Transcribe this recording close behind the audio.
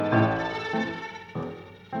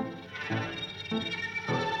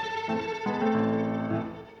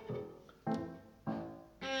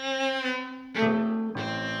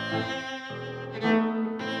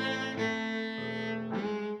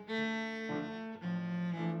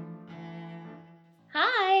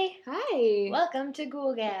Welcome to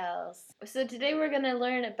Ghoul Gals. So today we're going to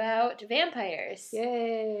learn about vampires.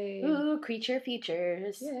 Yay! Ooh, creature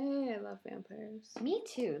features. Yay, I love vampires. Me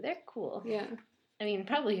too, they're cool. Yeah. I mean,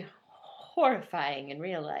 probably horrifying in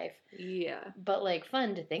real life. Yeah. But, like,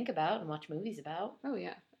 fun to think about and watch movies about. Oh,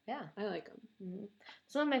 yeah. Yeah. I like them. Mm-hmm.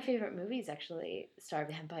 Some of my favorite movies actually star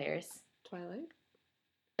vampires. Twilight?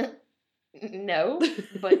 No,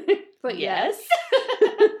 but yes.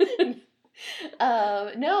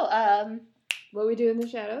 What We Do in the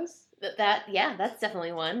Shadows? That's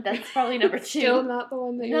definitely one. That's probably number 2. Still not the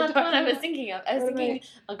one that you're Not the one I was about. thinking of. I was thinking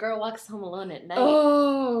A Girl Walks Home Alone at Night.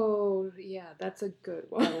 Oh, yeah, that's a good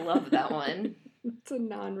one. I love that one. It's a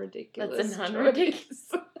non-ridiculous That's a non-ridiculous.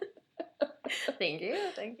 choice. Thank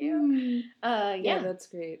you. Yeah, that's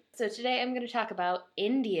great. So today I'm going to talk about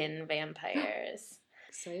Indian vampires.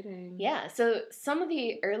 Exciting. Yeah, so some of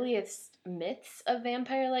the earliest myths of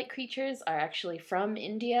vampire-like creatures are actually from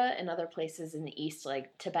India and other places in the East,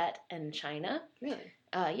 like Tibet and China. Really?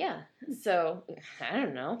 Yeah. So, I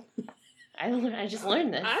don't know. I just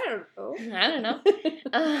learned this. I don't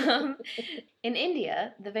know. In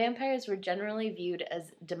India, the vampires were generally viewed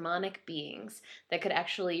as demonic beings that could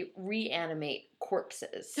actually reanimate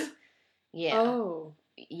corpses. Yeah. Oh.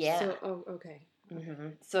 Yeah. So, okay. Mm-hmm.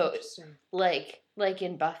 So, interesting. Like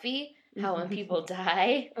in Buffy, how when people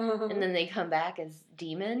die and then they come back as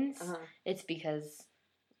demons, it's because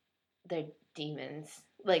they're demons.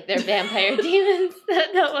 Like, they're vampire demons.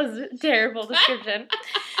 That was a terrible description.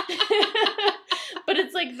 But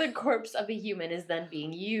it's like the corpse of a human is then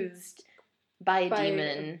being used by a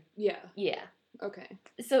demon. Yeah. Yeah. Okay.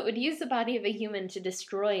 So it would use the body of a human to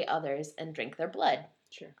destroy others and drink their blood.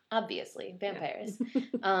 Sure. Obviously, vampires.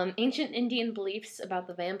 Yeah. Ancient Indian beliefs about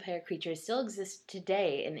the vampire creatures still exist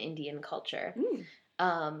today in Indian culture.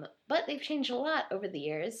 But they've changed a lot over the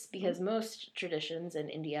years because most traditions in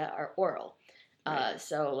India are oral. Right.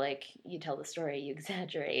 So, like, you tell the story, you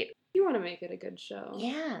exaggerate. You want to make it a good show.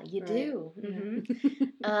 Yeah, you right. do.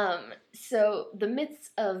 Mm-hmm. So the myths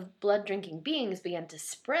of blood-drinking beings began to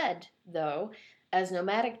spread, though, as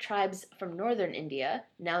nomadic tribes from northern India,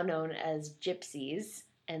 now known as Gypsies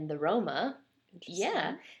and the Roma,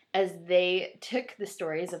 as they took the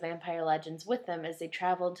stories of vampire legends with them as they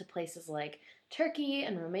traveled to places like Turkey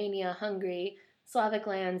and Romania, Hungary, Slavic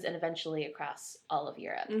lands, and eventually across all of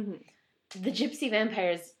Europe. Mm-hmm. The Gypsy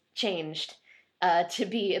vampires changed to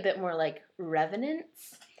be a bit more like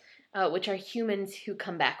revenants, which are humans who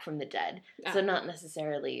come back from the dead. So not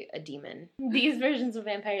necessarily a demon. These versions of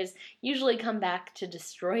vampires usually come back to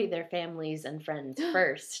destroy their families and friends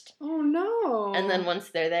first. Oh, no. And then once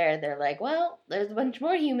they're there, they're like, well, there's a bunch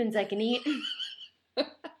more humans I can eat.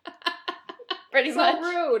 Pretty much.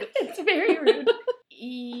 So rude. It's very rude.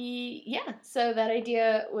 Yeah, so that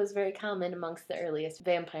idea was very common amongst the earliest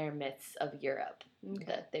vampire myths of Europe,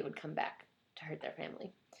 that they would come back to hurt their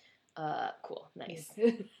family. Cool, nice.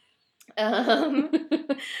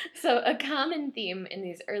 So a common theme in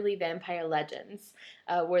these early vampire legends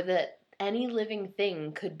were that any living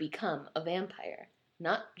thing could become a vampire,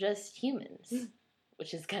 not just humans,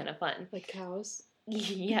 which is kind of fun. Like cows?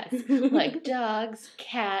 Yes, like dogs,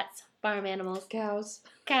 cats, farm animals. Cows.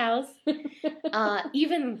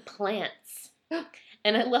 Even plants.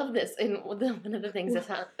 And I love this. And one of the things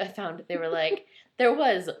I found, they were like, there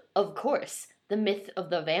was, of course, the myth of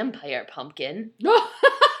the vampire pumpkin.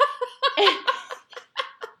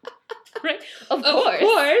 Right? Of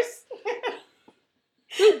course.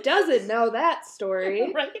 Who doesn't know that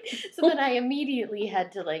story? Right? So then I immediately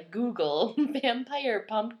had to, like, Google vampire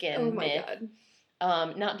pumpkin myth.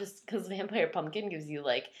 God. Not just because vampire pumpkin gives you,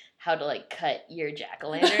 like, how to, like, cut your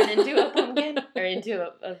jack-o'-lantern into a pumpkin or into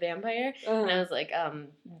a vampire. And I was like,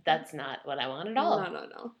 that's not what I want at all.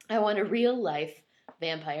 No. I want a real-life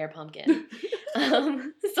vampire pumpkin.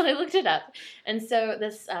 So I looked it up. And so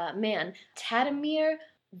this man, Tadimir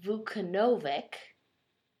Vukanovic.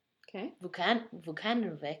 Okay.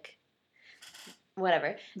 Vukanovic.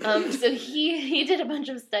 Whatever. So he did a bunch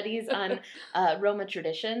of studies on Roma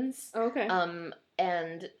traditions. Okay.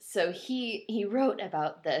 And so he wrote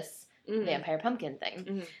about this vampire pumpkin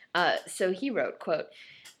thing. So he wrote, quote,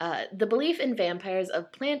 the belief in vampires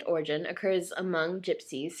of plant origin occurs among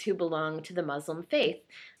gypsies who belong to the Muslim faith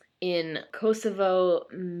in Kosovo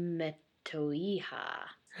Metohija.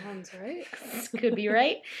 Sounds right. Could be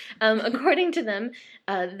right. According to them,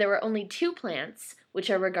 there were only 2 plants which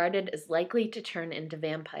are regarded as likely to turn into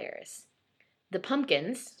vampires. The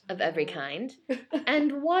pumpkins of every kind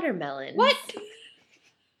and watermelons. What?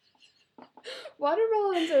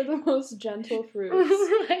 Watermelons are the most gentle fruits.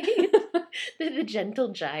 Right? They're the gentle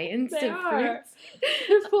giants of fruits.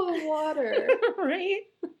 They're full of water. Right?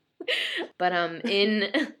 But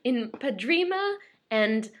in Padrima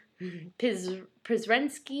and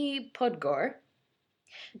Prizrenski Podgor,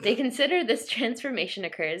 they consider this transformation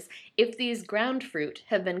occurs if these ground fruit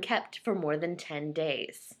have been kept for more than 10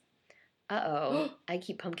 days. Uh-oh. I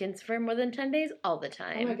keep pumpkins for more than 10 days all the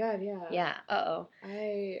time. Oh my god, yeah. Yeah, uh-oh.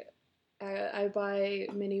 I buy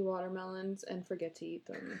mini watermelons and forget to eat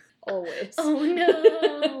them. Always. Oh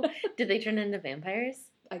no! Did they turn into vampires?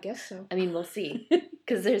 I guess so. I mean, we'll see.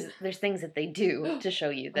 Because there's things that they do to show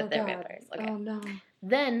you that they're vampires. Okay. Oh no.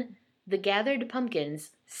 Then the gathered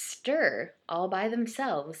pumpkins stir all by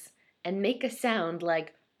themselves and make a sound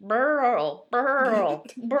like burl, burl,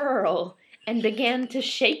 burl, and began to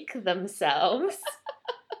shake themselves.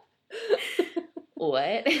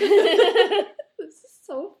 What? This is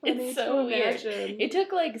so funny It's so to weird. imagine. It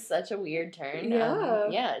took like such a weird turn. Yeah.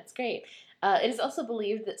 Yeah, it's great. It is also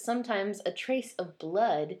believed that sometimes a trace of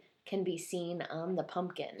blood can be seen on the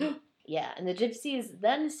pumpkin. Yeah, and the gypsies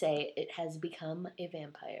then say it has become a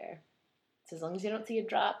vampire. So as long as you don't see a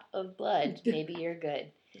drop of blood, maybe you're good.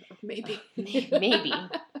 Maybe. Maybe.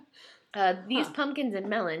 These pumpkins and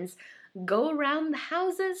melons go around the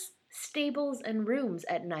houses, stables, and rooms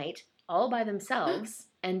at night all by themselves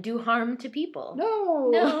and do harm to people.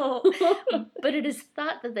 No. But it is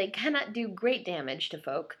thought that they cannot do great damage to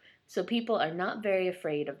folk, so people are not very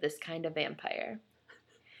afraid of this kind of vampire.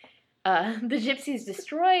 The gypsies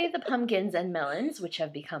destroy the pumpkins and melons, which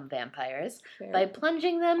have become vampires, Fair. by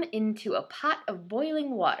plunging them into a pot of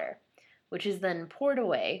boiling water, which is then poured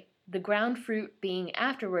away, the ground fruit being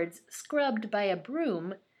afterwards scrubbed by a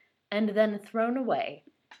broom and then thrown away,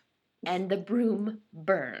 and the broom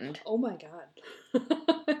burned. Oh my god.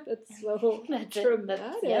 That's so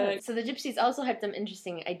dramatic. Yeah. So the gypsies also had some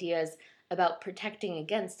interesting ideas about protecting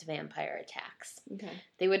against vampire attacks. Okay.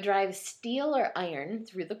 They would drive steel or iron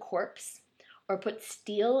through the corpse, or put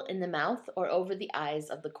steel in the mouth or over the eyes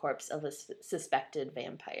of the corpse of a suspected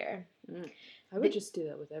vampire. I would just do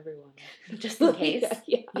that with everyone. Just in case.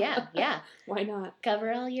 Yeah. Why not?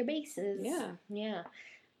 Cover all your bases. Yeah.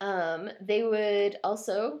 They would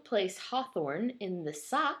also place hawthorn in the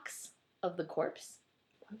socks of the corpse.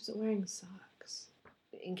 Why was it wearing socks?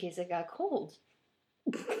 In case it got cold.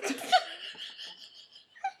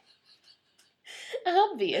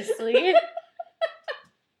 Obviously.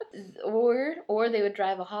 Or they would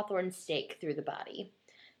drive a hawthorn stake through the body.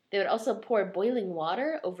 They would also pour boiling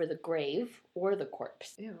water over the grave or the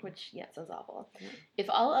corpse. Ew. Which, sounds awful. Yeah. If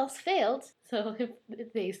all else failed, so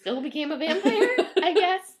if they still became a vampire, I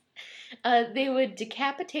guess, they would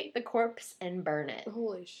decapitate the corpse and burn it.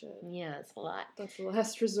 Holy shit. Yeah, it's a lot. That's the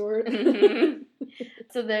last resort.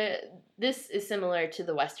 So this is similar to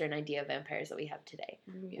the Western idea of vampires that we have today.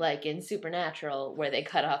 Yeah. Like in Supernatural, where they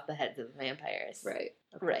cut off the heads of the vampires. Right.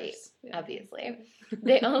 Right, Yeah. obviously.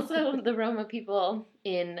 They also, the Roma people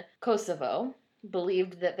in Kosovo,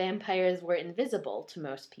 believed that vampires were invisible to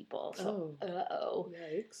most people. So,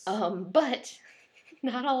 Yikes. but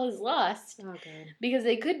not all is lost, Oh, God. because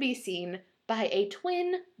they could be seen by a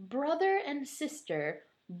twin brother and sister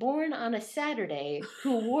born on a Saturday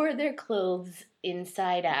who wore their clothes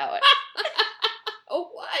inside out. Oh,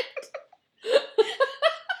 what?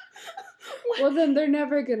 Well, then they're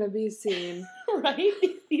never gonna be seen. Right?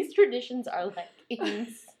 These traditions are like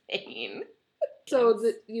insane. So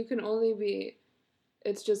that you can only be.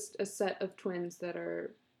 It's just a set of twins that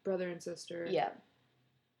are brother and sister. Yeah.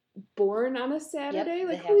 Born on a Saturday? Yep,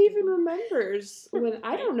 like, they who have even to. remembers when?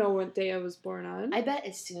 I don't know what day I was born on. I bet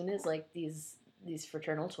as soon as like these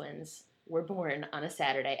fraternal twins were born on a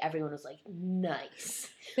Saturday, everyone was like, nice.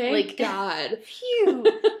 Thank God. Phew,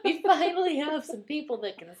 we finally have some people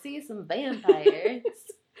that can see some vampires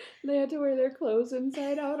They had to wear their clothes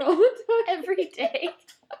inside out all the time. every day.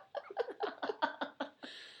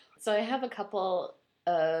 So I have a couple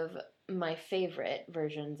of my favorite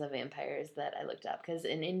versions of vampires that I looked up, because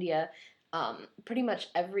in India, pretty much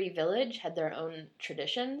every village had their own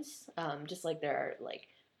traditions, just like there are like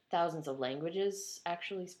thousands of languages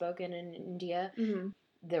actually spoken in India. Mm-hmm.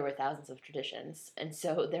 There were thousands of traditions, and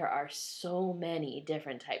so there are so many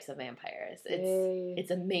different types of vampires.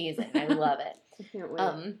 It's amazing. I love it. I can't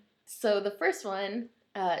wait. So the first one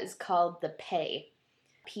is called the Pei,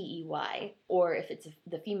 P-E-Y, or if it's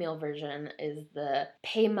the female version, is the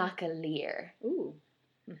Pemakalir. Ooh,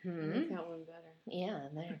 I Mm-hmm. like that one better. Yeah,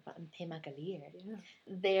 they're fun. Pemakalir. Yeah.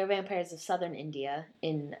 They are vampires of southern India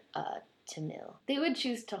in Tamil. They would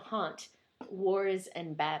choose to haunt wars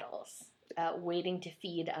and battles, waiting to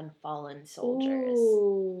feed on fallen soldiers.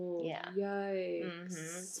 Ooh, Yeah. Yikes. Mhm.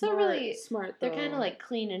 Smart, So really, smart. They're though. kind of like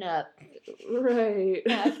cleaning up right.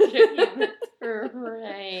 after humans.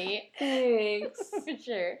 Right. Thanks. For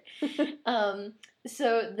sure. Sure.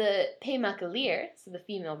 So the Pemakalir, so the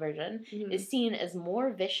female version, is seen as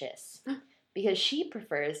more vicious because she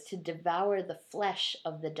prefers to devour the flesh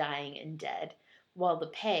of the dying and dead, while the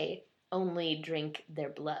Pei only drink their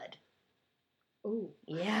blood. Oh.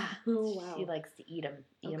 Yeah. Oh, wow. She likes to eat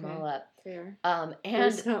them all up. Fair. And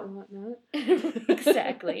First not, want not.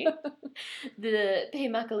 Exactly. The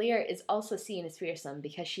Pemakalir is also seen as fearsome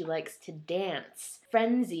because she likes to dance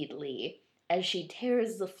frenziedly as she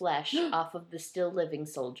tears the flesh off of the still living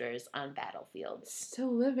soldiers on battlefields.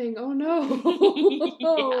 Still living? Oh no!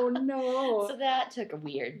 Oh no! So that took a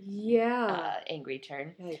weird, angry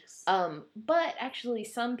turn. Yikes. But actually,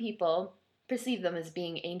 some people perceive them as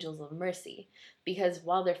being angels of mercy because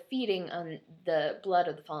while they're feeding on the blood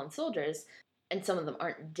of the fallen soldiers, and some of them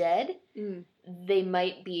aren't dead, they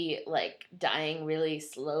might be like dying really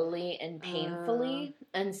slowly and painfully,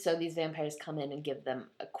 and so these vampires come in and give them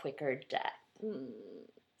a quicker death.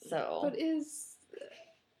 So, but is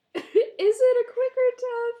it a quicker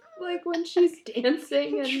death? Like when she's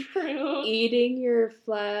dancing and eating your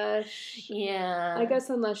flesh? Yeah, I guess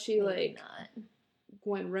unless she not.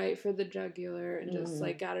 Went right for the jugular and just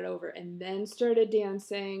like got it over, and then started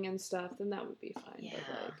dancing and stuff, then that would be fine. Yeah.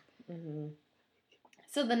 But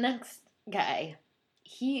So the next guy,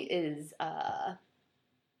 he is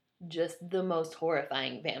just the most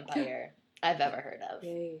horrifying vampire I've ever heard of.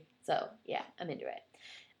 Yay. So, yeah, I'm into it.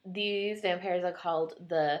 These vampires are called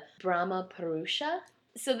the Brahma Purusha.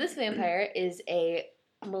 So this vampire is a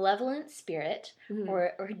malevolent spirit,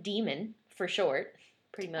 or demon for short,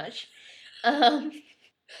 pretty much.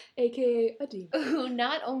 AKA a demon. Who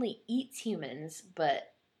not only eats humans,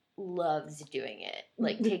 but loves doing it.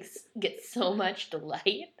 Like, gets so much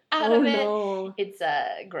delight out of it. No. It's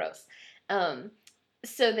gross.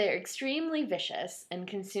 So they're extremely vicious and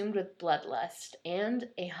consumed with bloodlust and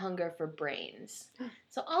a hunger for brains.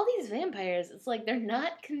 So all these vampires, it's like they're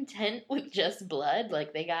not content with just blood.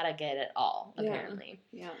 Like, they gotta get it all, apparently.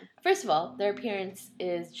 Yeah. First of all, their appearance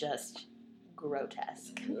is just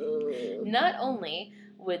grotesque. Not only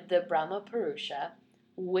would the Brahma Purusha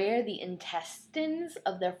wear the intestines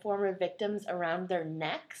of their former victims around their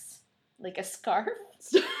necks, like a scarf.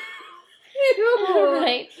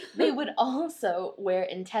 Right? They would also wear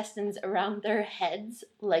intestines around their heads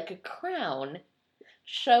like a crown,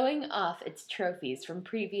 showing off its trophies from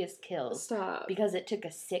previous kills. Stop. Because it took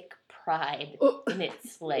a sick pride in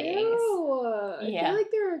its slayings. Ew. I feel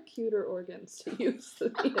like there are cuter organs to use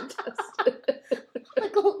than the intestine.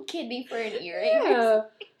 Like a little kidney for an earring. Yeah.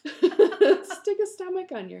 Stick a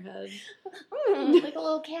stomach on your head. Like a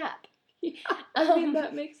little cap. Yeah, I mean,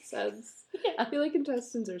 that makes sense. Yeah. I feel like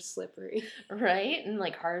intestines are slippery. Right? And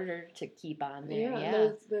like harder to keep on there. Yeah.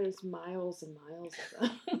 There's miles and miles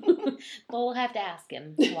of them. Well, we'll have to ask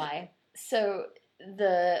him why. So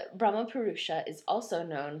the Brahma Purusha is also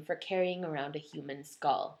known for carrying around a human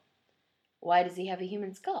skull. Why does he have a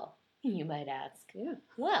human skull? You might ask. Yeah.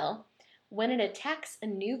 Well, when it attacks a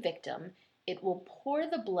new victim, it will pour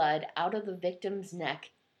the blood out of the victim's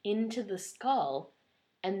neck into the skull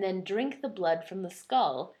and then drink the blood from the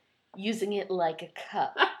skull, using it like a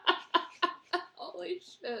cup. Holy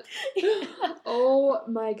shit. Oh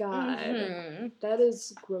my god. Mm-hmm. That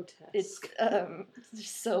is grotesque. It's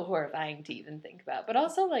just so horrifying to even think about. But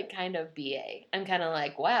also, like, kind of BA. I'm kind of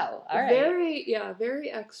like, wow, all right.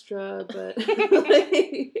 Very extra, but...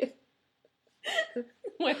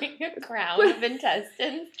 Wearing a crown of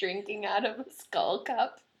intestines, drinking out of a skull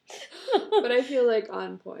cup. But I feel like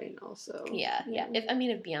on point also. Yeah. If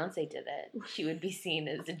Beyonce did it, she would be seen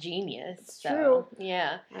as a genius. It's true.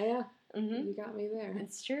 Yeah. Yeah. Mm-hmm. You got me there.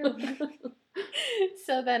 It's true.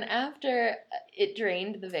 So then after it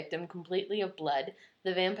drained the victim completely of blood,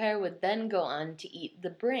 the vampire would then go on to eat the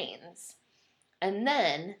brains. And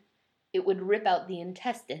then it would rip out the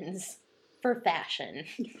intestines for fashion.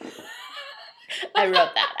 I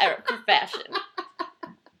wrote for fashion.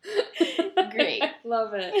 Great.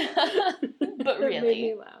 Love it. But really. It made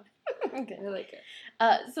me laugh. Okay. I like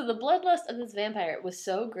it. So the bloodlust of this vampire was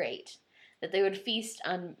so great that they would feast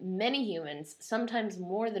on many humans, sometimes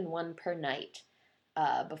more than one per night,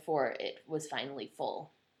 before it was finally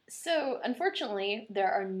full. So, unfortunately,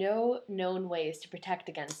 there are no known ways to protect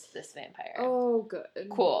against this vampire. Oh, good.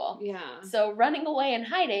 Cool. Yeah. So, running away and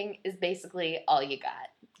hiding is basically all you got.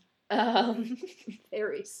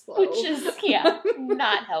 Very slow. Which is,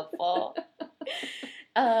 not helpful.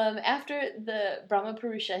 After the Brahma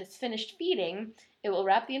Purusha has finished feeding, it will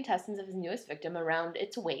wrap the intestines of his newest victim around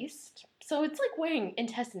its waist. So it's like wearing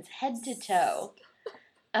intestines head to toe.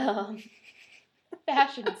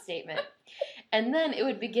 Fashion statement. And then it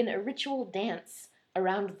would begin a ritual dance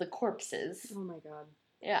around the corpses. Oh my god.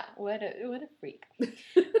 Yeah, what a freak.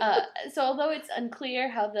 So although it's unclear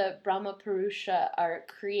how the Brahma-Purusha are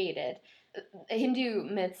created, Hindu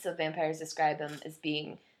myths of vampires describe them as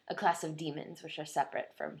being a class of demons which are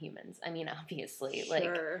separate from humans. I mean, obviously, like,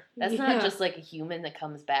 that's not just like a human that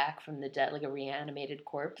comes back from the dead, like a reanimated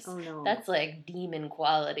corpse. Oh no. That's like demon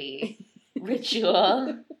quality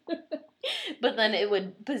ritual. But then it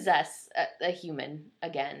would possess a human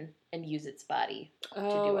again and use its body to do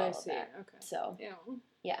all of that. Okay. So, Ew.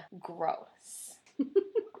 yeah, gross.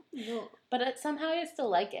 No. But somehow I still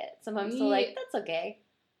like it. Somehow I'm still like, that's okay.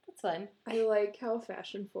 That's fun. I like how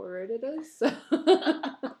fashion forward it is. So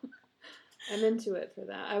I'm into it for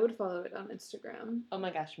that. I would follow it on Instagram. Oh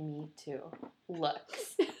my gosh, me too.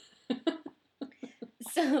 Looks.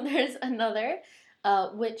 So there's another,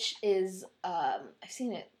 which is, I've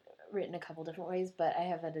seen it written a couple different ways, but I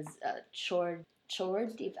have it as Chor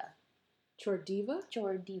Diva. Chor Diva?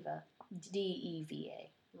 Chor Diva. D-E-V-A.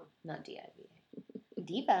 Oh. Not D-I-V-A.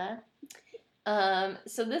 Diva.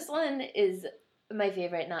 So this one is my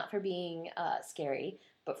favorite, not for being scary,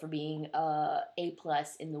 but for being A+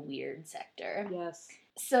 in the weird sector. Yes.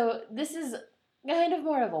 So this is kind of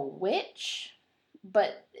more of a witch,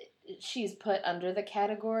 but she's put under the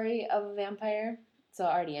category of a vampire. So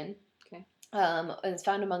Ardian. Okay. And it's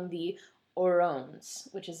found among the Orones,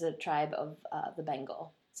 which is a tribe of the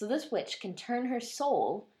Bengal. So this witch can turn her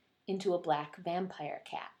soul into a black vampire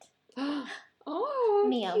cat. Oh,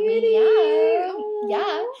 meow, kitty. meow. Oh.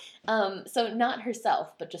 Yeah. So not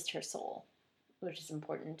herself, but just her soul, which is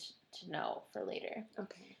important to know for later.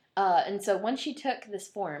 Okay. And so once she took this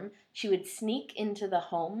form, she would sneak into the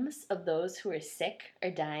homes of those who were sick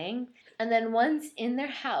or dying, and then once in their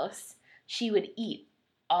house, she would eat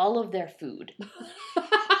all of their food.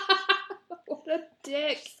 What a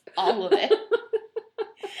dick. All of it.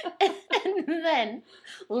 And then,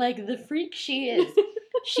 like the freak she is,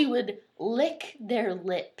 she would lick their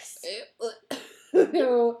lips.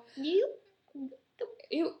 Ew. You?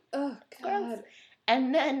 Ew. Oh, God. Gross.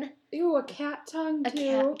 And then... Ew, a cat tongue, A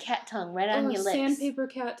too. cat tongue right on your lips. Sandpaper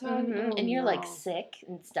cat tongue. Mm-hmm. Oh, and you're, no. like, sick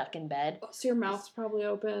and stuck in bed. Oh, so your mouth's probably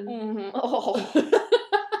open. Mm-hmm. Oh.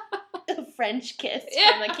 A French kiss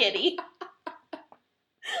from a kitty.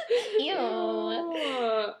 Ew.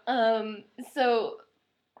 So...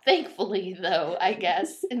 Thankfully, though, I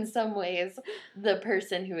guess, in some ways, the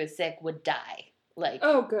person who is sick would die, like,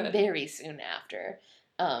 oh, good. very soon after.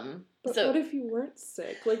 But so what if you weren't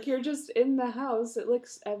sick? Like, you're just in the house, it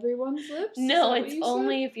licks everyone's lips? No, it's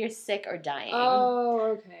only if you're sick or dying.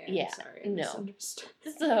 Oh, okay. Yeah, I'm sorry, I no. misunderstood.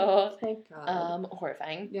 So, thank God.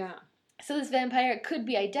 Horrifying. Yeah. So this vampire could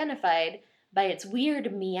be identified by its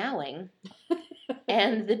weird meowing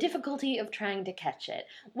and the difficulty of trying to catch it,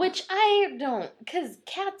 which I don't, because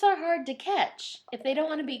cats are hard to catch. If they don't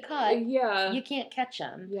want to be caught, yeah, you can't catch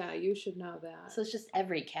them. Yeah, you should know that. So it's just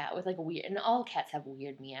every cat with like a weird, and all cats have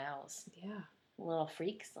weird meows. Yeah. Little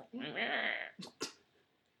freaks, like.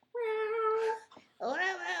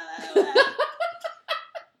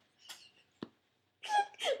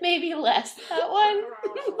 Maybe less that one.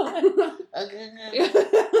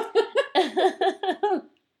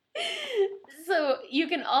 So you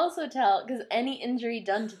can also tell, because any injury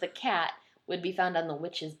done to the cat would be found on the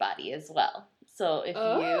witch's body as well. So if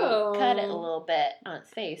you cut it a little bit on its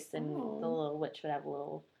face, then the little witch would have a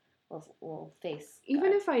little face.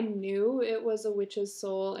 Even if I knew it was a witch's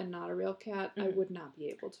soul and not a real cat, I would not be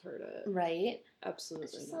able to hurt it. Right? Absolutely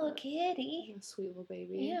it's just not. a little kitty. A sweet little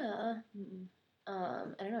baby. Yeah. Mm-mm. I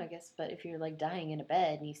don't know, I guess, but if you're like dying in a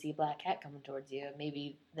bed and you see a black cat coming towards you,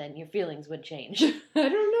 maybe then your feelings would change. I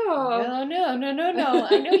don't know. No,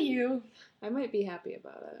 I know you. I might be happy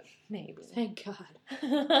about it. Maybe. Thank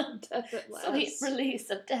God. Death at last. Sweet release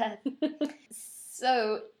of death.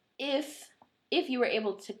 So, if you were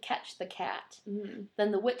able to catch the cat,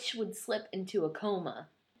 then the witch would slip into a coma.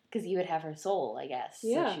 Because you would have her soul, I guess.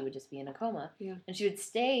 Yeah. So she would just be in a coma. Yeah. And she would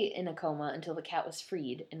stay in a coma until the cat was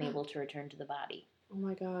freed and able to return to the body. Oh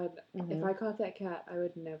my God. Mm-hmm. If I caught that cat, I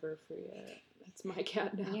would never free it. It's my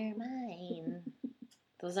cat now. You're mine.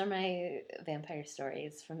 Those are my vampire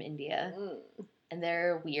stories from India. And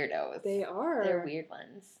they're weirdos. They are. They're weird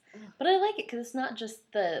ones. But I like it because it's not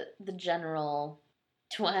just the general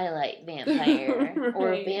Twilight vampire right.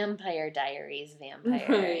 or Vampire Diaries vampire,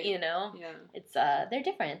 right. you know? Yeah. It's they're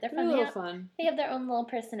different. They're fun. A little fun. They have their own little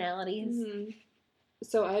personalities. Mm-hmm.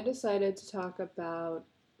 So I decided to talk about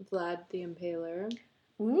Vlad the Impaler.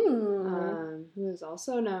 Ooh. Who is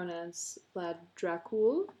also known as Vlad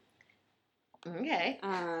Dracul. Okay.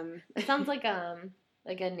 It sounds like a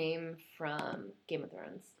name from Game of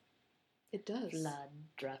Thrones. It does. Vlad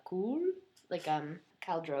Dracul. Like Khal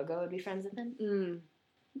Drogo would be friends with him.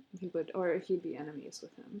 he'd be enemies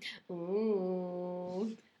with him.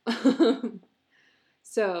 Ooh.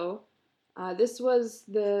 So, this was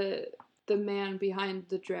the man behind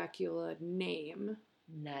the Dracula name.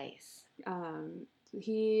 Nice.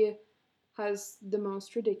 He has the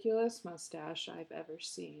most ridiculous mustache I've ever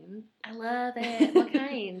seen. I love it. What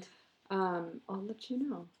kind? I'll let you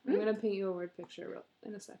know. I'm going to paint you a word picture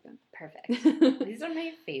in a second. Perfect. These are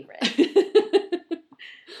my favorites.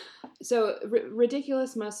 So,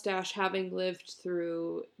 ridiculous mustache, having lived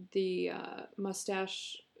through the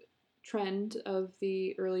mustache trend of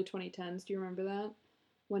the early 2010s. Do you remember that?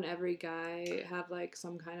 When every guy had, like,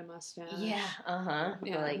 some kind of mustache. Yeah, uh-huh.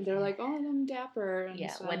 Yeah, they're like, oh, I'm dapper and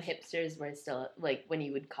stuff. When hipsters were still, like, when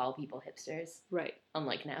you would call people hipsters. Right.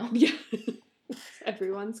 Unlike now. Yeah.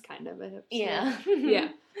 Everyone's kind of a hipster. Yeah. Yeah.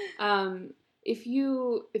 If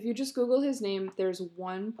you just Google his name, there's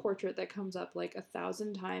one portrait that comes up like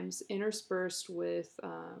 1,000 times, interspersed with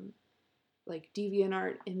like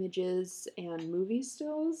DeviantArt images and movie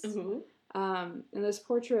stills. Mm-hmm. And this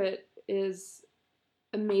portrait is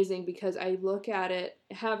amazing because I look at it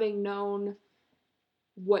having known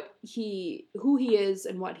who he is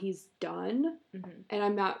and what he's done, and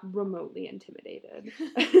I'm not remotely intimidated.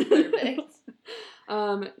 Perfect.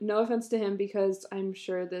 No offense to him, because I'm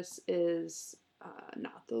sure this is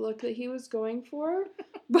not the look that he was going for,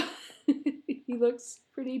 but he looks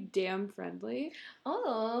pretty damn friendly.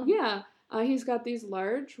 Oh. Yeah. He's got these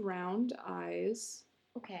large round eyes.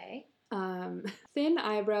 Okay. Thin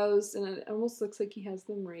eyebrows, and it almost looks like he has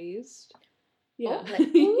them raised. Yeah. Oh, like,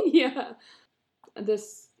 yeah.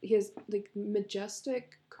 He has like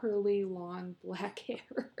majestic, curly, long black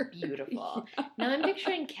hair. Beautiful. Yeah. Now I'm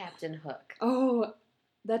picturing Captain Hook. Oh,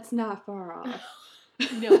 that's not far off.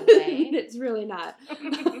 No way. It's really not.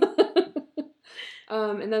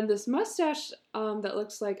 And then this mustache that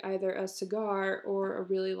looks like either a cigar or a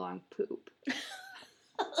really long poop.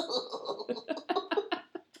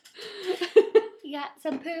 You got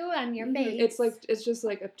some poo on your face. It's just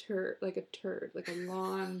like a turd, like a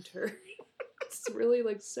long turd. It's really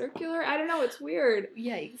like circular. I don't know. It's weird.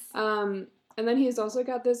 Yikes. And then he's also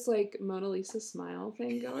got this like Mona Lisa smile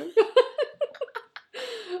thing going.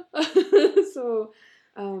 So,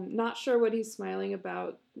 not sure what he's smiling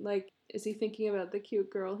about. Like, is he thinking about the cute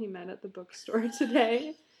girl he met at the bookstore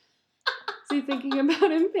today? Is he thinking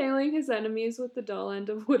about impaling his enemies with the dull end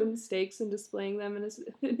of wooden stakes and displaying them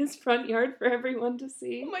in his front yard for everyone to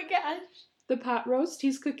see? Oh my gosh. The pot roast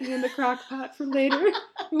he's cooking in the crock pot for later?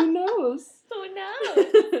 Who knows? Who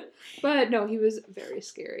knows? But no, he was very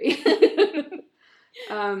scary.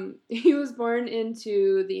 He was born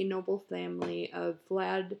into the noble family of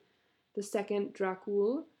Vlad II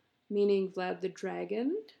Dracul, meaning Vlad the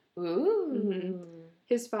Dragon. Ooh. Mm-hmm.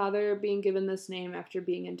 His father being given this name after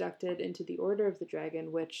being inducted into the Order of the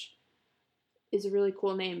Dragon, which is a really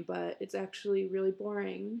cool name, but it's actually really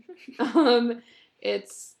boring.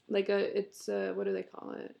 It's what do they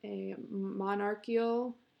call it? A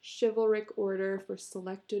monarchical chivalric order for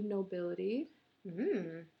selected nobility.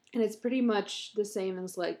 Mm. And it's pretty much the same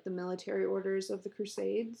as like the military orders of the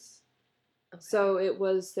Crusades. Okay. So it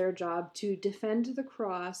was their job to defend the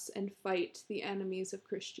cross and fight the enemies of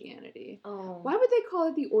Christianity. Oh. Why would they call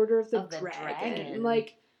it the Order of the Dragon? Dragon?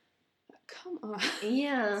 Like, come on.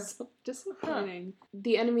 Yeah. So disappointing. Huh.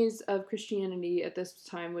 The enemies of Christianity at this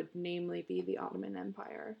time would namely be the Ottoman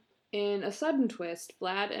Empire. In a sudden twist,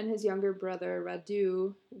 Vlad and his younger brother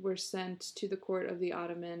Radu were sent to the court of the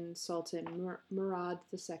Ottoman Sultan Murad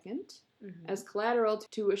II as collateral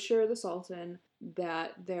to assure the Sultan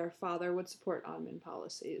that their father would support Ottoman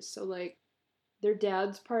policies. So, like, their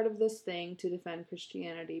dad's part of this thing to defend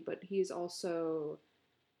Christianity, but he's also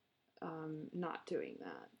not doing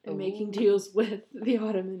that and making deals with the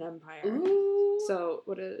Ottoman Empire. Ooh. So,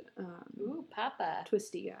 what a Papa.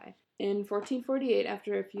 twisty guy. In 1448,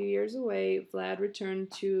 after a few years away, Vlad returned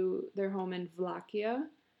to their home in Wallachia.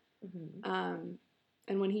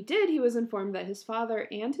 And when he did, he was informed that his father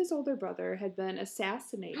and his older brother had been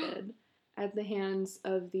assassinated at the hands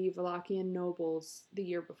of the Wallachian nobles the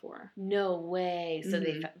year before. No way. So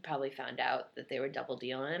they probably found out that they were double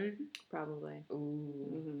dealing? Probably.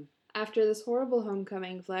 Ooh. After this horrible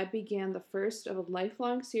homecoming, Vlad began the first of a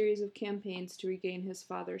lifelong series of campaigns to regain his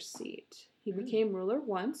father's seat. He became ruler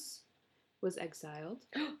once, was exiled,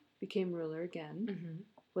 became ruler again,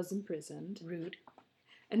 was imprisoned. Rude.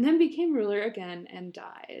 And then became ruler again and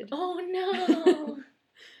died. Oh no!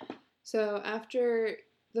 So after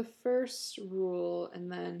the first rule, and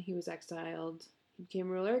then he was exiled, he became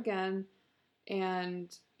ruler again,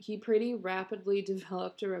 and he pretty rapidly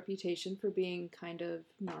developed a reputation for being kind of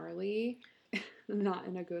gnarly. Not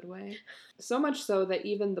in a good way. So much so that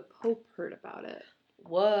even the Pope heard about it.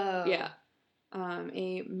 Whoa. Yeah.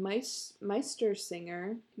 A Meister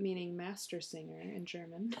singer, meaning master singer in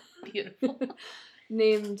German, Beautiful.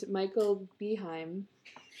 named Michael Beheim.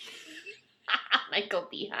 Michael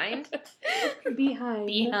Behind.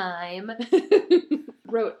 Beheim.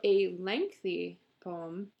 Wrote a lengthy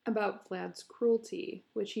poem about Vlad's cruelty,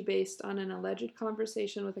 which he based on an alleged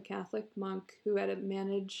conversation with a Catholic monk who had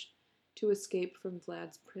managed to escape from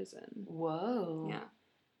Vlad's prison. Whoa.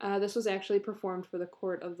 Yeah. This was actually performed for the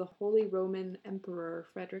court of the Holy Roman Emperor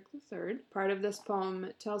Frederick III. Part of this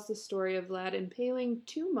poem tells the story of Vlad impaling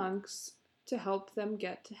 2 monks to help them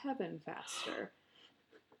get to heaven faster.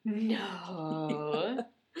 No.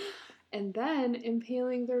 And then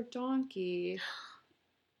impaling their donkey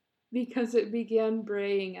because it began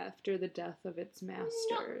braying after the death of its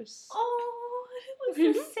masters. No. Oh, it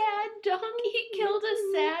was a sad donkey. He killed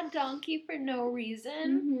a sad donkey for no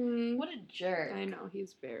reason. Mm-hmm. What a jerk. I know,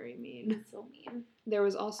 he's very mean. He's so mean. There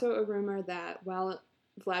was also a rumor that while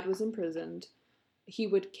Vlad was imprisoned, he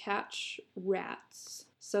would catch rats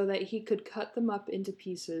so that he could cut them up into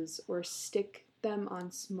pieces or stick them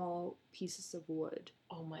on small pieces of wood.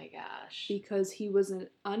 Oh my gosh. Because he was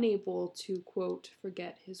unable to, quote,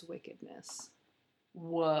 forget his wickedness.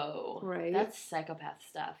 Whoa. Right? That's psychopath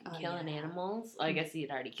stuff. Killing yeah. animals. Well, I guess he'd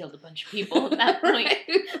already killed a bunch of people at that point.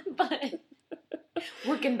 But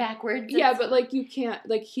working backwards. Yeah, but like you can't,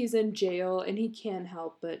 like he's in jail and he can't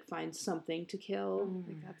help but find something to kill.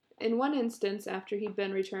 In one instance, after he'd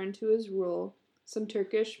been returned to his rule, some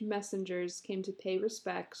Turkish messengers came to pay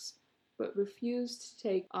respects but refused to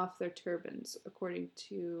take off their turbans according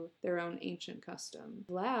to their own ancient custom.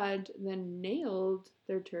 Vlad then nailed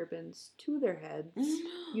their turbans to their heads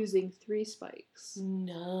using 3 spikes.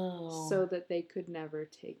 No. So that they could never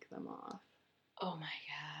take them off. Oh my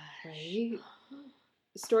gosh. Right?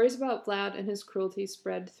 Stories about Vlad and his cruelty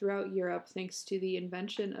spread throughout Europe thanks to the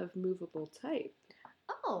invention of movable type.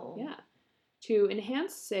 Oh. Yeah. To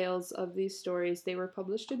enhance sales of these stories, they were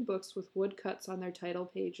published in books with woodcuts on their title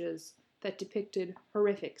pages that depicted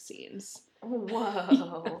horrific scenes.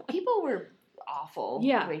 Whoa. People were awful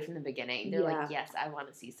right from the beginning. They're like, yes, I want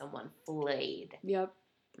to see someone flayed. Yep.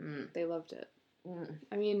 Mm. They loved it. Mm.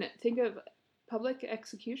 I mean, think of public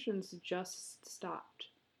executions just stopped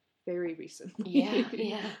very recently.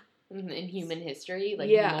 Yeah. In human history,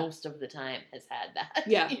 most of the time has had that.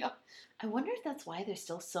 Yeah. I wonder if that's why there's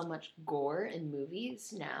still so much gore in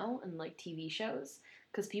movies now and like TV shows,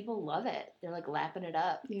 because people love it. They're like lapping it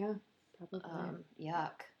up. Yeah, probably.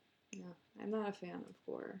 Yuck. Yeah, I'm not a fan of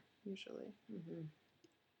gore usually.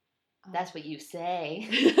 Mm-hmm. That's what you say.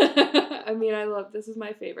 I mean, this is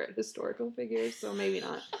my favorite historical figure, so maybe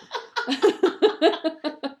not.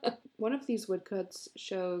 One of these woodcuts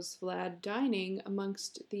shows Vlad dining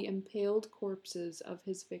amongst the impaled corpses of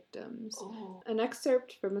his victims. Oh. An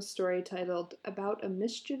excerpt from a story titled About a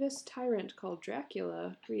Mischievous Tyrant Called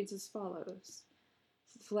Dracula reads as follows.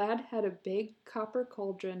 Vlad had a big copper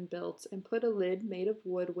cauldron built and put a lid made of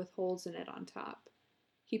wood with holes in it on top.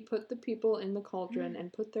 He put the people in the cauldron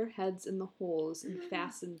and put their heads in the holes and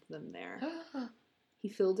fastened them there. He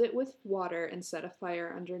filled it with water and set a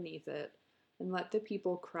fire underneath it, and let the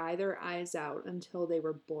people cry their eyes out until they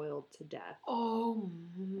were boiled to death. Oh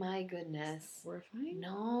my goodness. Horrifying?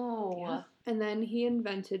 No. Yeah. And then he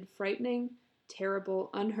invented frightening,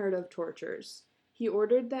 terrible, unheard of tortures. He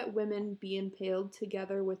ordered that women be impaled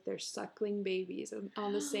together with their suckling babies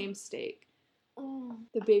on the same stake. Oh.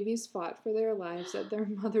 The babies fought for their lives at their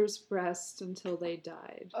mother's breast until they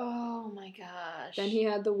died. Oh my gosh. Then he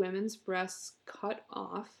had the women's breasts cut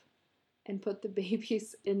off and put the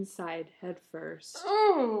babies inside head first.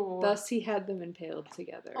 Oh. Thus, he had them impaled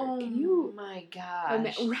together. Oh my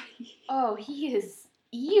gosh. Right. Oh, he is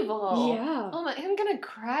evil. Yeah. Oh my, I'm gonna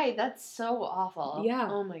cry. That's so awful. Yeah.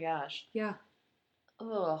 Oh my gosh. Yeah.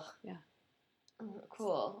 Ugh. Yeah. Oh,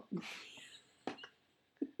 cool.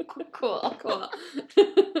 Cool. Cool.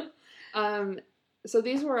 So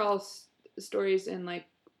these were all stories in like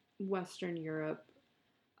Western Europe.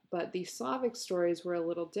 But the Slavic stories were a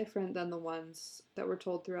little different than the ones that were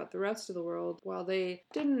told throughout the rest of the world. While they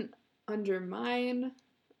didn't undermine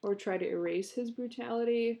or try to erase his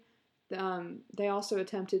brutality, they also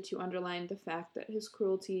attempted to underline the fact that his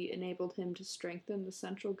cruelty enabled him to strengthen the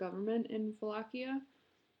central government in Wallachia.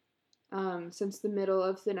 Since the middle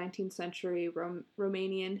of the 19th century,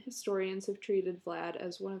 Romanian historians have treated Vlad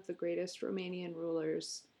as one of the greatest Romanian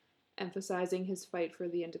rulers, emphasizing his fight for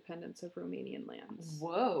the independence of Romanian lands.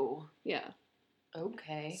 Whoa. Yeah.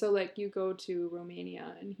 Okay. So, like, you go to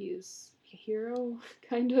Romania and he's a hero,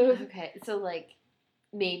 kind of. Okay, so, like,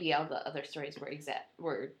 maybe all the other stories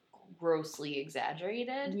were grossly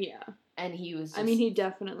exaggerated. Yeah. And he was just... I mean, he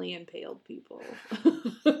definitely impaled people.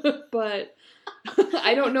 But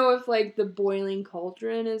I don't know if, like, the boiling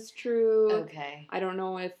cauldron is true. Okay. I don't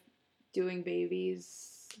know if doing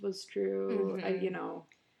babies was true.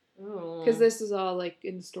 Because this is all, like,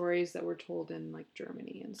 in stories that were told in, like,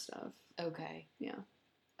 Germany and stuff. Okay. Yeah.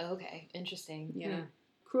 Okay. Interesting. Yeah.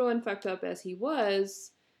 Cruel and fucked up as he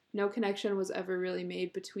was, no connection was ever really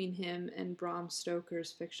made between him and Bram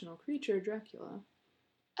Stoker's fictional creature, Dracula.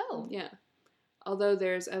 Oh. Yeah. Although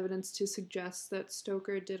there's evidence to suggest that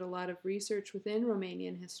Stoker did a lot of research within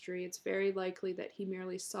Romanian history, it's very likely that he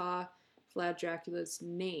merely saw Vlad Dracula's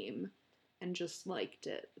name and just liked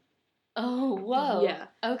it. Oh, whoa. Yeah.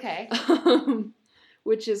 Okay.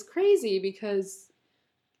 Which is crazy because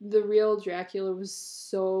the real Dracula was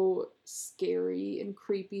so scary and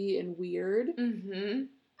creepy and weird. Mm-hmm.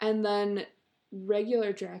 And then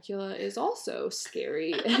regular Dracula is also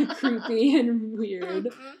scary and creepy and weird.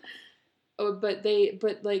 Oh, but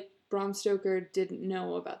like Bram Stoker didn't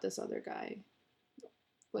know about this other guy.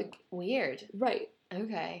 Like, weird. Right.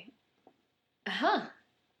 Okay. Huh.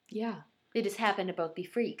 Yeah. They just happened to both be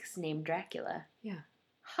freaks named Dracula. Yeah.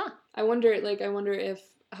 Huh. I wonder if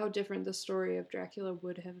how different the story of Dracula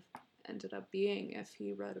would have ended up being if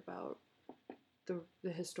he read about the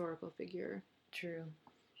historical figure. True.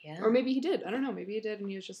 Yeah. Or maybe he did. I don't know. Maybe he did, and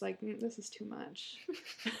he was just like, this is too much.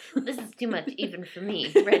 This is too much even for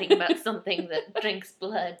me, writing about something that drinks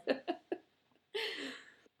blood.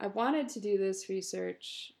 I wanted to do this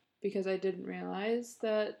research because I didn't realize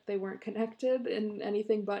that they weren't connected in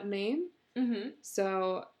anything but name. Mm-hmm.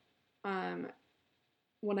 So,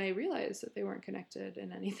 when I realized that they weren't connected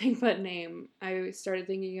in anything but name, I started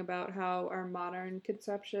thinking about how our modern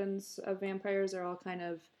conceptions of vampires are all kind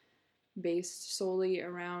of based solely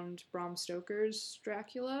around Bram Stoker's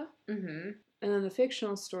Dracula. Mm-hmm. And then the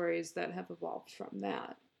fictional stories that have evolved from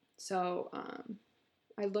that. So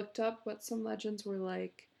I looked up what some legends were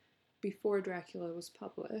like before Dracula was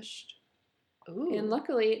published. Ooh. And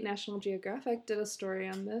luckily, National Geographic did a story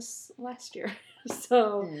on this last year.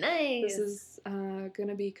 So nice. This is going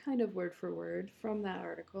to be kind of word for word from that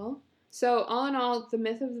article. So all in all, the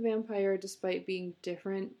myth of the vampire, despite being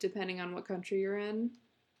different depending on what country you're in,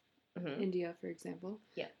 Mm-hmm. India, for example,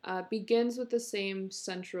 yeah, begins with the same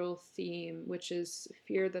central theme, which is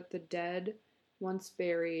fear that the dead, once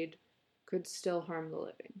buried, could still harm the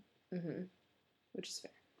living. Mm-hmm. Which is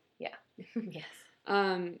fair. Yeah. Yes.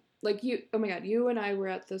 Like oh my god, you and I were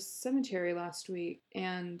at the cemetery last week,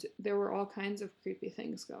 and there were all kinds of creepy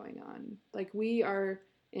things going on. Like, we are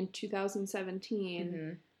in 2017,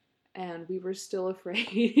 mm-hmm. and we were still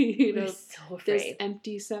afraid of this this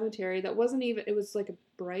empty cemetery that wasn't even, it was like a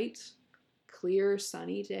bright, clear,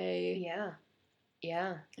 sunny day. Yeah.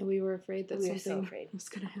 Yeah. And we were afraid that something so was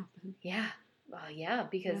going to happen. Yeah. Well, yeah,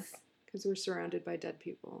 because we're surrounded by dead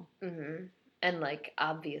people. Mm-hmm. And, like,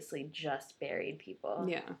 obviously just buried people.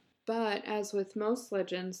 Yeah. But as with most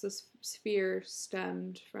legends, this fear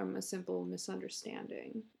stemmed from a simple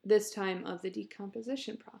misunderstanding, this time of the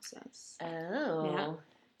decomposition process. Oh. Yeah.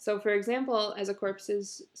 So, for example, as a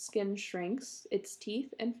corpse's skin shrinks, its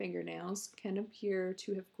teeth and fingernails can appear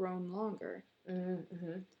to have grown longer.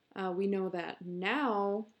 Mm-hmm. We know that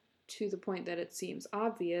now to the point that it seems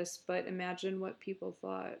obvious, but imagine what people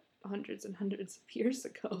thought hundreds and hundreds of years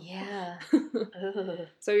ago. Yeah.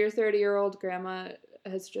 So your 30-year-old grandma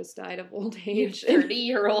has just died of old age. Your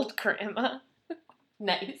 30-year-old grandma?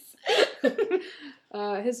 Nice.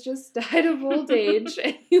 Has just died of old age,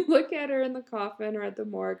 and you look at her in the coffin or at the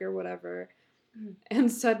morgue or whatever,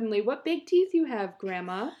 and suddenly, what big teeth you have,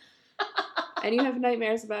 Grandma? And you have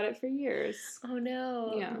nightmares about it for years. Oh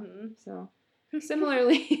no. Yeah. Mm-hmm. So,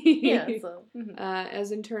 similarly,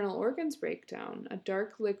 as internal organs break down, a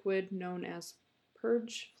dark liquid known as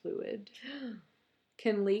purge fluid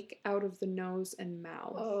can leak out of the nose and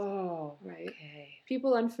mouth. Oh, right. Okay.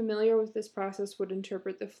 People unfamiliar with this process would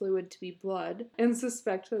interpret the fluid to be blood and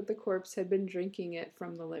suspect that the corpse had been drinking it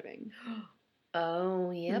from the living. Oh,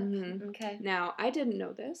 yep. Mm-hmm. Okay. Now, I didn't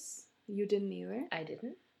know this. You didn't either. I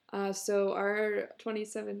didn't. So our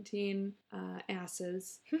 2017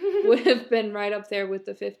 asses would have been right up there with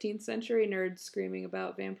the 15th century nerds screaming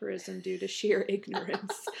about vampirism due to sheer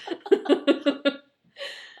ignorance.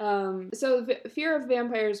 So fear of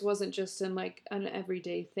vampires wasn't just in like an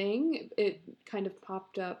everyday thing. It kind of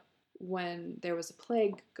popped up when there was a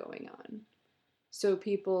plague going on. So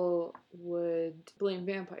people would blame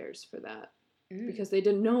vampires for that because they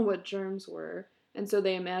didn't know what germs were. And so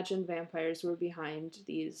they imagined vampires were behind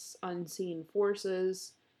these unseen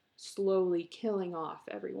forces slowly killing off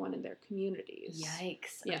everyone in their communities.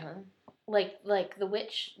 Yikes. Yeah. Uh-huh. Like the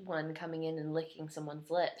witch one coming in and licking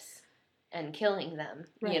someone's lips and killing them,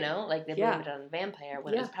 Right. you know? Like they blame it on a vampire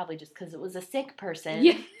when it was probably just because it was a sick person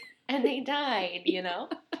and they died, you know?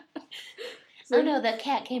 So, oh no, that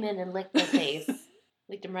cat came in and licked my face.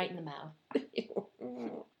 Licked him right in the mouth.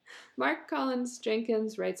 Mark Collins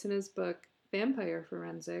Jenkins writes in his book, Vampire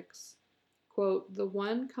Forensics, quote, "The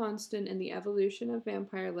one constant in the evolution of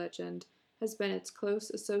vampire legend has been its close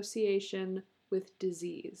association with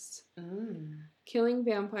disease. Killing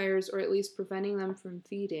vampires, or at least preventing them from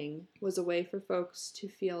feeding, was a way for folks to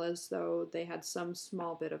feel as though they had some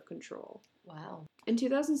small bit of control." Wow. In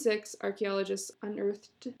 2006, archaeologists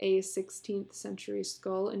unearthed a 16th century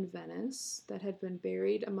skull in Venice that had been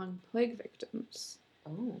buried among plague victims.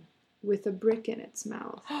 Oh. With a brick in its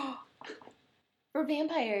mouth. For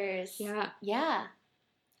vampires. Yeah. Yeah.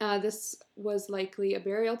 This was likely a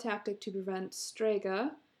burial tactic to prevent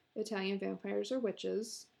strega, Italian vampires or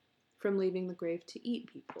witches, from leaving the grave to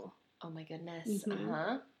eat people. Oh my goodness. Mm-hmm.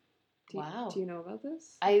 Uh-huh. Wow. Do you know about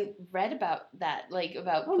this? I read about that, like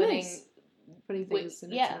about putting things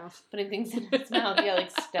in its mouth. Putting things in its mouth. Yeah,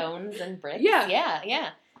 like stones and bricks. Yeah. Yeah.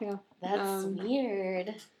 That's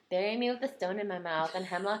weird. Bury me with a stone in my mouth and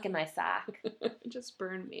hemlock in my sock. Just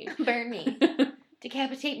burn me. Burn me.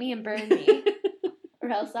 Decapitate me and burn me. Or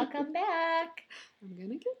else I'll come back. I'm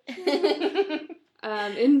gonna get you.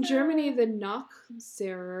 In Germany, the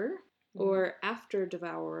Nachzehrer, or after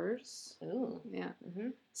devourers,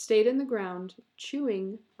 stayed in the ground,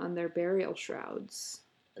 chewing on their burial shrouds.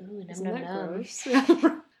 Ooh, Isn't that gross?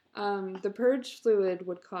 The purge fluid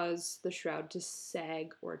would cause the shroud to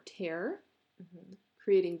sag or tear,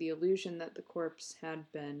 creating the illusion that the corpse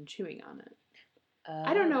had been chewing on it.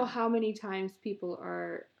 I don't know how many times people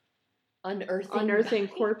are unearthing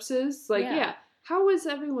corpses. Like, how is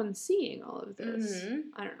everyone seeing all of this?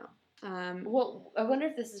 I don't know. Well, I wonder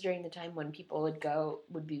if this is during the time when people would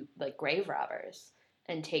be like grave robbers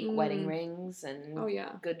and take wedding rings and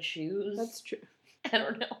good shoes. That's true. I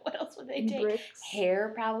don't know. What else would they take? Bricks.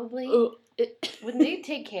 Hair, probably. Wouldn't they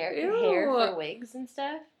take hair for wigs and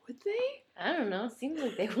stuff? Would they? I don't know. Seems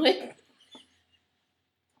like they would.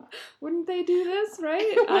 Wouldn't they do this,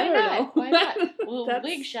 right? Why not? Why not? Well,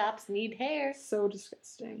 wig shops need hair. So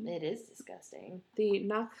disgusting. It is disgusting. The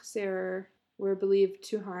Nachzehrer were believed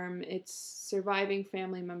to harm its surviving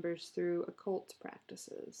family members through occult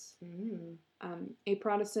practices. A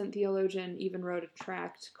Protestant theologian even wrote a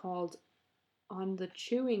tract called On the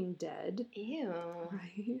Chewing Dead. Ew.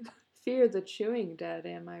 Right? Fear the chewing dead,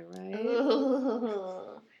 am I right?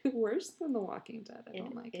 Ooh. Worse than The Walking Dead. I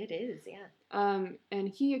don't like it. It is, yeah. And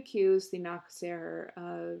he accused the Nachzehrer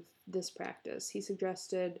of this practice. He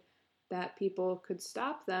suggested that people could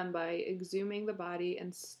stop them by exhuming the body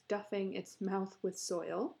and stuffing its mouth with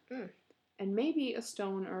soil, and maybe a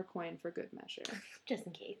stone or a coin for good measure. Just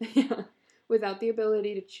in case. Yeah. Without the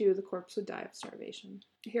ability to chew, the corpse would die of starvation.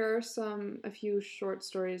 Here are a few short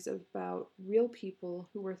stories about real people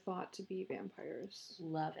who were thought to be vampires.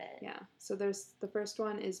 Love it. Yeah. So the first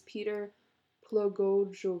one is Peter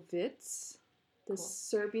Plogojovic, the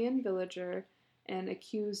Serbian villager and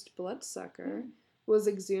accused bloodsucker, was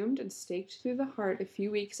exhumed and staked through the heart a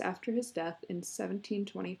few weeks after his death in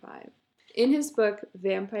 1725. In his book,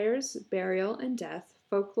 Vampires, Burial, and Death,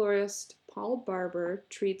 folklorist Paul Barber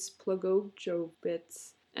treats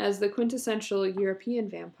Plogojovic as the quintessential European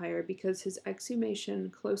vampire because his exhumation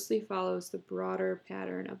closely follows the broader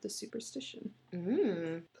pattern of the superstition.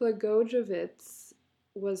 Plogojovic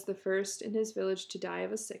was the first in his village to die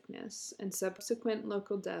of a sickness, and subsequent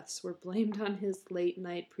local deaths were blamed on his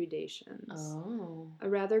late-night predations. A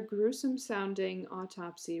rather gruesome-sounding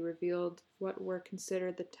autopsy revealed what were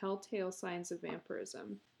considered the telltale signs of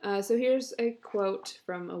vampirism. So here's a quote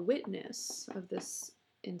from a witness of this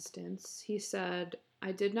instance. He said,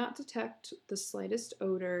 "I did not detect the slightest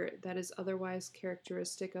odor that is otherwise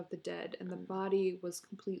characteristic of the dead, and the body was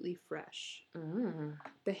completely fresh.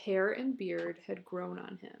 The hair and beard had grown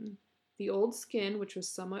on him. The old skin, which was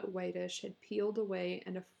somewhat whitish, had peeled away,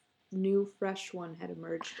 and a new fresh one had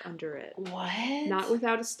emerged under it. What? Not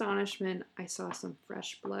without astonishment, I saw some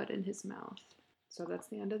fresh blood in his mouth." So that's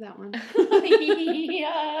the end of that one.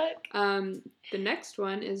 Yuck. The next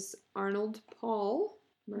one is Arnold Palmer.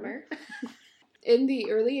 Mer? In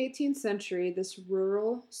the early 18th century, this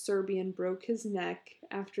rural Serbian broke his neck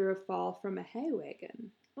after a fall from a hay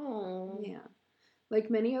wagon. Oh. Yeah. Like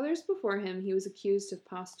many others before him, he was accused of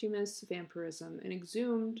posthumous vampirism and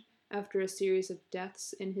exhumed after a series of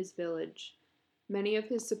deaths in his village. Many of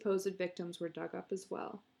his supposed victims were dug up as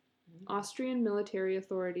well. Austrian military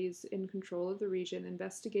authorities in control of the region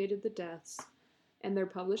investigated the deaths, and their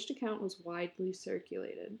published account was widely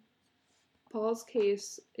circulated. Paul's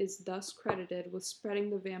case is thus credited with spreading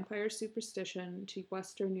the vampire superstition to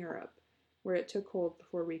Western Europe, where it took hold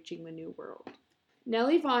before reaching the New World.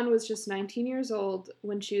 Nellie Vaughan was just 19 years old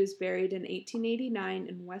when she was buried in 1889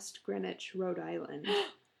 in West Greenwich, Rhode Island.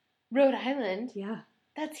 Rhode Island? Yeah.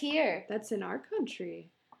 That's here. That's in our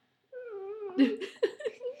country.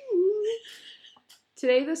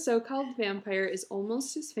 Today, the so-called vampire is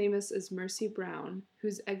almost as famous as Mercy Brown,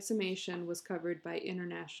 whose exhumation was covered by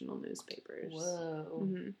international newspapers. Whoa.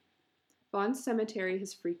 Mm-hmm. Vaughan's cemetery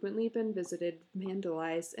has frequently been visited,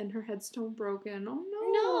 vandalized, and her headstone broken. Oh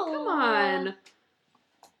no! Come on!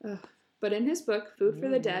 Ugh. But in his book, Food for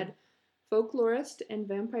the Dead, folklorist and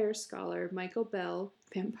vampire scholar Michael Bell,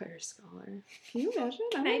 vampire scholar. Can you imagine?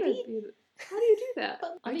 How do you do that?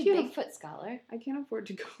 I'll be Bigfoot scholar. I can't afford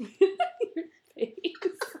to go in your face.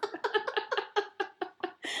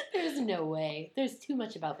 There's no way. There's too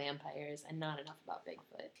much about vampires and not enough about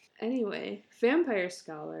Bigfoot. Anyway, vampire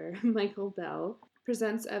scholar Michael Bell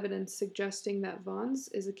presents evidence suggesting that Vaughan's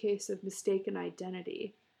is a case of mistaken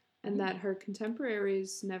identity, and that her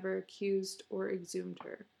contemporaries never accused or exhumed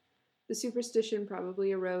her. The superstition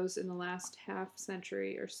probably arose in the last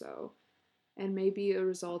half-century or so, and may be a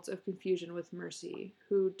result of confusion with Mercy,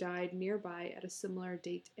 who died nearby at a similar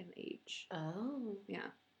date and age. Oh.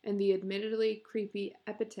 Yeah. And the admittedly creepy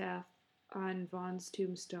epitaph on Vaughan's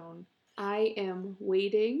tombstone, "I am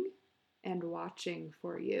waiting and watching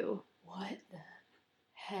for you." What the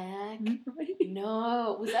heck? Right?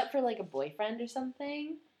 No. Was that for like a boyfriend or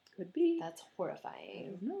something? Could be. That's horrifying. I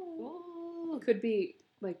don't know. Ooh. Could be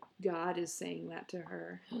like God is saying that to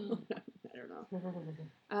her. I don't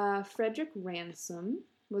know. Frederick Ransom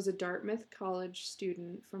was a Dartmouth College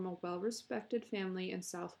student from a well-respected family in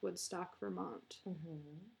South Woodstock, Vermont.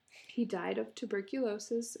 He died of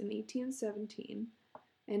tuberculosis in 1817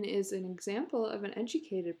 and is an example of an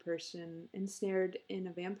educated person ensnared in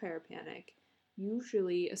a vampire panic,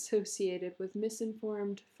 usually associated with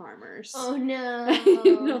misinformed farmers. Oh no!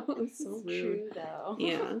 No, it's so rude. True though.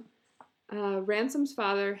 Yeah. Ransom's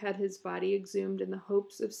father had his body exhumed in the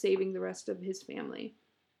hopes of saving the rest of his family.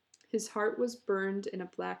 His heart was burned in a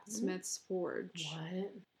blacksmith's forge.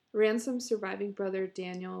 What? Ransom's surviving brother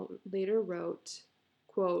Daniel later wrote,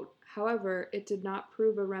 quote, "However, it did not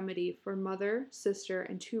prove a remedy, for mother, sister,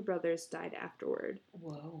 and 2 brothers died afterward.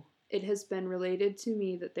 Whoa. It has been related to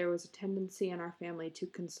me that there was a tendency in our family to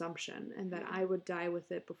consumption, and that I would die with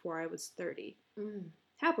it before I was 30.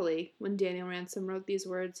 Happily, when Daniel Ransom wrote these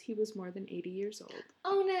words, he was more than 80 years old.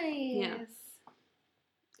 Oh, nice.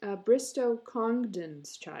 Yeah. Bristow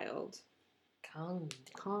Congdon's child.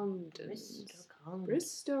 Congdon.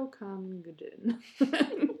 Bristow Congdon.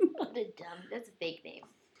 What a that's a fake name.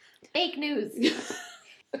 Fake news.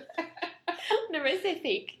 Whenever I say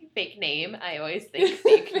fake name, I always think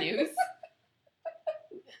fake news.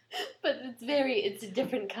 But it's a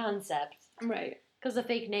different concept. Right. Because a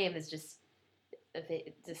fake name is just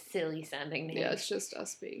it's a silly sounding name. Yeah, it's just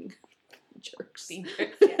us being jerks. Yeah.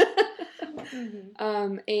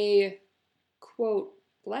 A, quote,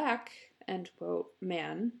 black, end quote,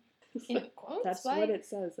 man. In quotes? That's Why? what it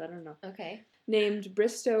says, I don't know. Okay. Named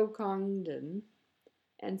Bristow Congdon,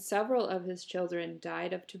 and several of his children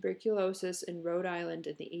died of tuberculosis in Rhode Island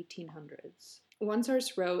in the 1800s. One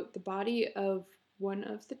source wrote, the body of one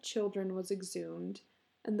of the children was exhumed,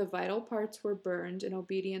 and the vital parts were burned in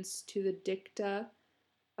obedience to the dicta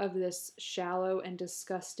of this shallow and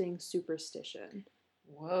disgusting superstition.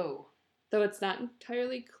 Whoa. Though it's not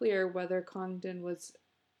entirely clear whether Congdon was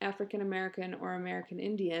African American or American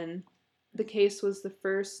Indian, the case was the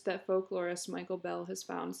first that folklorist Michael Bell has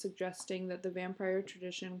found, suggesting that the vampire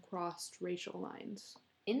tradition crossed racial lines.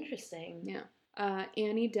 Interesting. Yeah.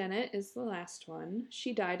 Annie Dennett is the last one.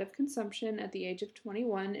 She died of consumption at the age of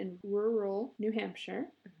 21 in rural New Hampshire.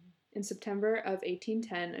 In September of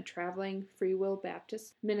 1810, a traveling Free Will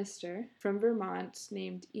Baptist minister from Vermont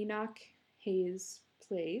named Enoch Hayes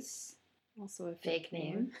Place, also a fake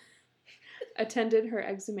name, attended her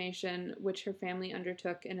exhumation, which her family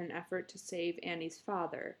undertook in an effort to save Annie's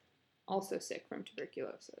father, also sick from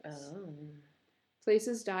tuberculosis. Oh.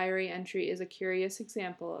 Place's diary entry is a curious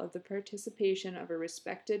example of the participation of a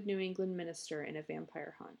respected New England minister in a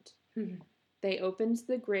vampire hunt. They opened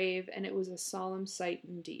the grave, and it was a solemn sight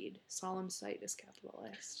indeed. Solemn sight is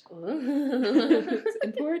capitalized. It's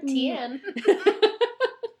important. TN.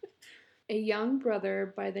 A young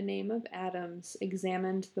brother by the name of Adams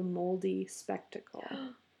examined the moldy spectacle.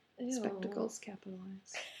 Ew. spectacles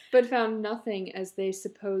capitalized, but found nothing as they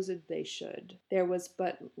supposed they should. There was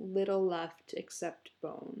but little left except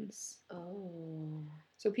bones. Oh.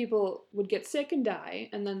 So people would get sick and die,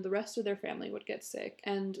 and then the rest of their family would get sick.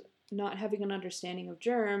 And not having an understanding of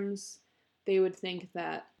germs, they would think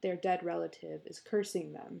that their dead relative is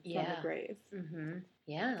cursing them from the grave. Mm-hmm.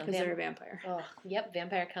 Yeah. Because they're a vampire. Oh, yep.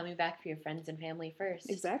 Vampire coming back for your friends and family first.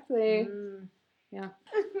 Exactly. Mm. Yeah.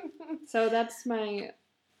 So that's my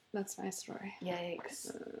story.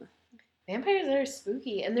 Yikes. Vampires are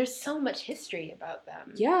spooky, and there's so much history about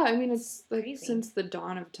them. Yeah, I mean, it's like crazy. since the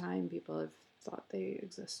dawn of time, people have thought they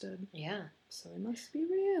existed. Yeah. So they must be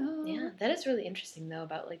real. Yeah, that is really interesting though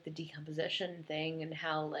about like the decomposition thing and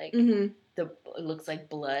how like Mm-hmm. it looks like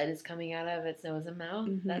blood is coming out of its nose and mouth.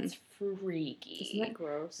 Mhm. That's freaky. Isn't that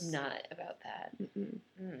gross? I'm not about that. Mm-mm.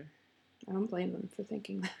 Mm. I don't blame them for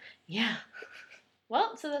thinking that. Yeah.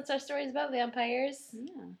 Well, so that's our stories about vampires.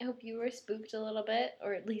 Yeah. I hope you were spooked a little bit,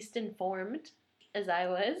 or at least informed, as I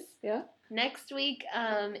was. Yeah. Next week,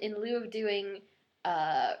 in lieu of doing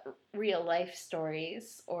real life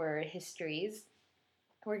stories or histories,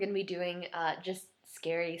 we're going to be doing just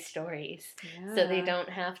scary stories. Yeah. So they don't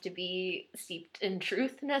have to be steeped in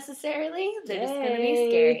truth necessarily. They're just going to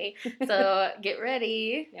Yay. be scary. So get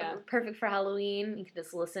ready. Yeah. Perfect for Halloween. You can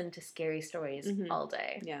just listen to scary stories Mhm. all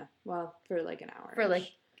day. Yeah. Well, for like an hour. For like,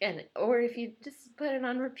 or if you just put it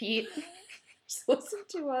on repeat just listen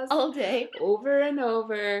to us all day. over and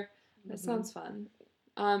over. That Mhm. sounds fun.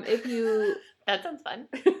 If you, That sounds fun.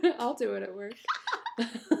 I'll do it at work.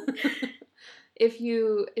 If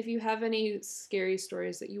you have any scary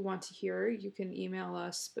stories that you want to hear, you can email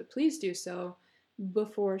us, but please do so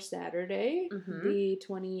before Saturday, Mhm. the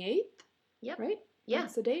 28th. Yep. Right? Yeah.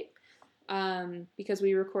 That's the date. Because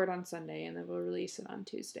we record on Sunday and then we'll release it on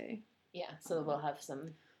Tuesday. Yeah, so we'll have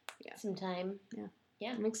some time.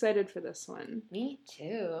 Yeah. I'm excited for this one. Me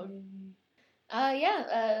too.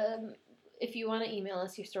 Yay. If you want to email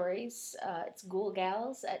us your stories, it's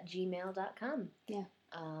ghoulgals@gmail.com. Yeah.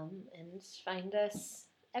 And find us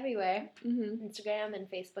everywhere. Mm-hmm. Instagram and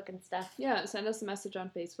Facebook and stuff. Yeah, send us a message on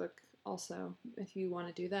Facebook also if you want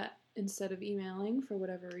to do that instead of emailing for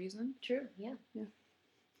whatever reason. True, yeah. Yeah.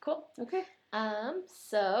 Cool. Okay.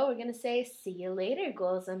 So we're going to say see you later,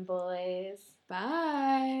 ghouls and boys.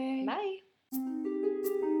 Bye. Bye.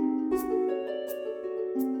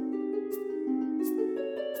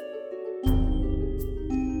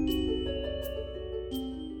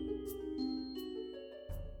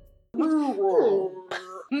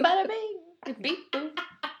 Bada bing. Beep boop.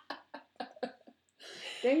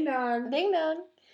 Ding dong. Ding dong.